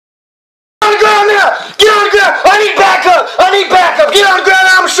I need backup. I need backup. Get on the ground.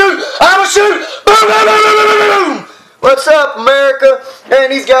 I'ma shoot. I'ma shoot. Boom, boom, boom, boom, boom, boom. What's up, America? Man,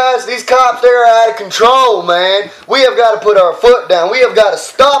 these guys, these cops, they're out of control, man. We have got to put our foot down. We have got to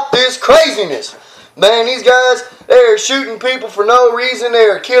stop this craziness. Man, these guys, they're shooting people for no reason.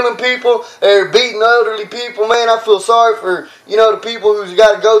 They're killing people. They're beating elderly people. Man, I feel sorry for, the people who's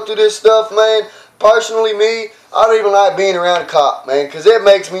got to go through this stuff, man. Personally, me, I don't even like being around a cop, man, because it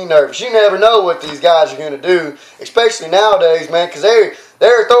makes me nervous. You never know what these guys are going to do, especially nowadays, man, because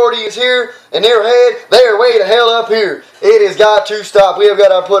their authority is here, and their head, they are way the hell up here. It has got to stop. We have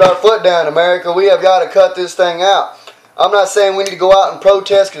got to put our foot down, America. We have got to cut this thing out. I'm not saying we need to go out and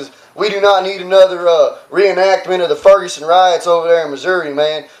protest, because we do not need another reenactment of the Ferguson riots over there in Missouri,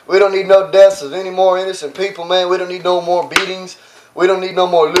 man. We don't need no deaths of any more innocent people, man. We don't need no more beatings. We don't need no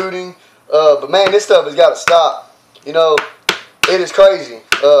more looting. But, man, this stuff has got to stop. It is crazy.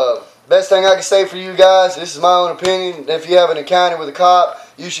 Best thing I can say for you guys, this is my own opinion. If you have an encounter with a cop,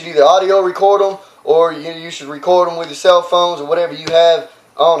 you should either audio record them or you should record them with your cell phones or whatever you have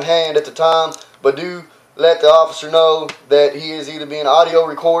on hand at the time. But do let the officer know that he is either being audio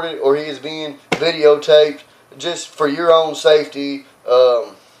recorded or he is being videotaped, just for your own safety,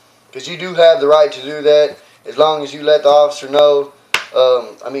 because you do have the right to do that as long as you let the officer know.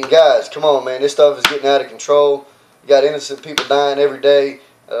 I mean, guys, come on, man. This stuff is getting out of control. You got innocent people dying every day.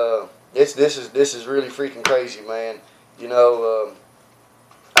 This is really freaking crazy, man.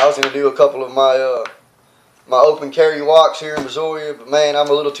 I was gonna do a couple of my my open carry walks here in Missouri, but man, I'm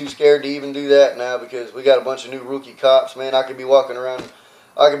a little too scared to even do that now because we got a bunch of new rookie cops. Man, I could be walking down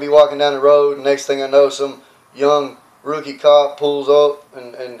the road, and next thing I know, some young rookie cop pulls up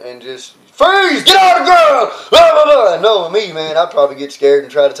and just, freeze, get on the ground, blah, blah, blah. And knowing me, man, I'd probably get scared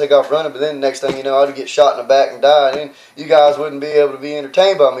and try to take off running, but then the next thing you know, I'd get shot in the back and die, and then you guys wouldn't be able to be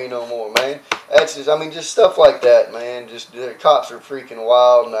entertained by me no more, man. That's just, just stuff like that, man. Just, the cops are freaking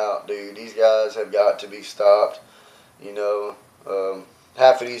wild now, dude. These guys have got to be stopped,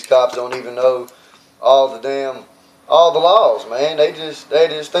 half of these cops don't even know all the laws, man. They just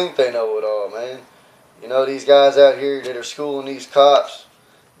think they know it all, man. These guys out here that are schooling these cops,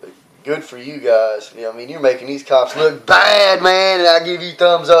 good for you guys. You're making these cops look bad, man, and I give you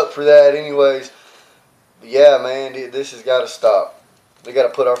thumbs up for that anyways. But yeah, man, this has got to stop. We got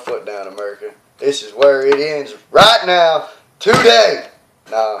to put our foot down, America. This is where it ends right now, today.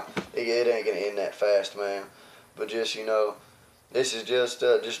 Nah, it ain't going to end that fast, man. But just, this is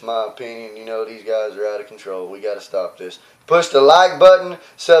just my opinion. These guys are out of control. We got to stop this. Push the like button,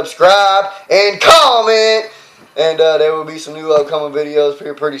 subscribe, and comment. And there will be some new upcoming videos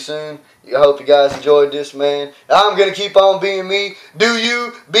here pretty soon. I hope you guys enjoyed this, man. I'm going to keep on being me. Do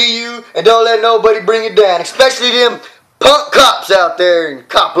you, be you, and don't let nobody bring it down. Especially them punk cops out there in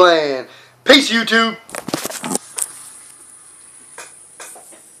cop land. Peace, YouTube.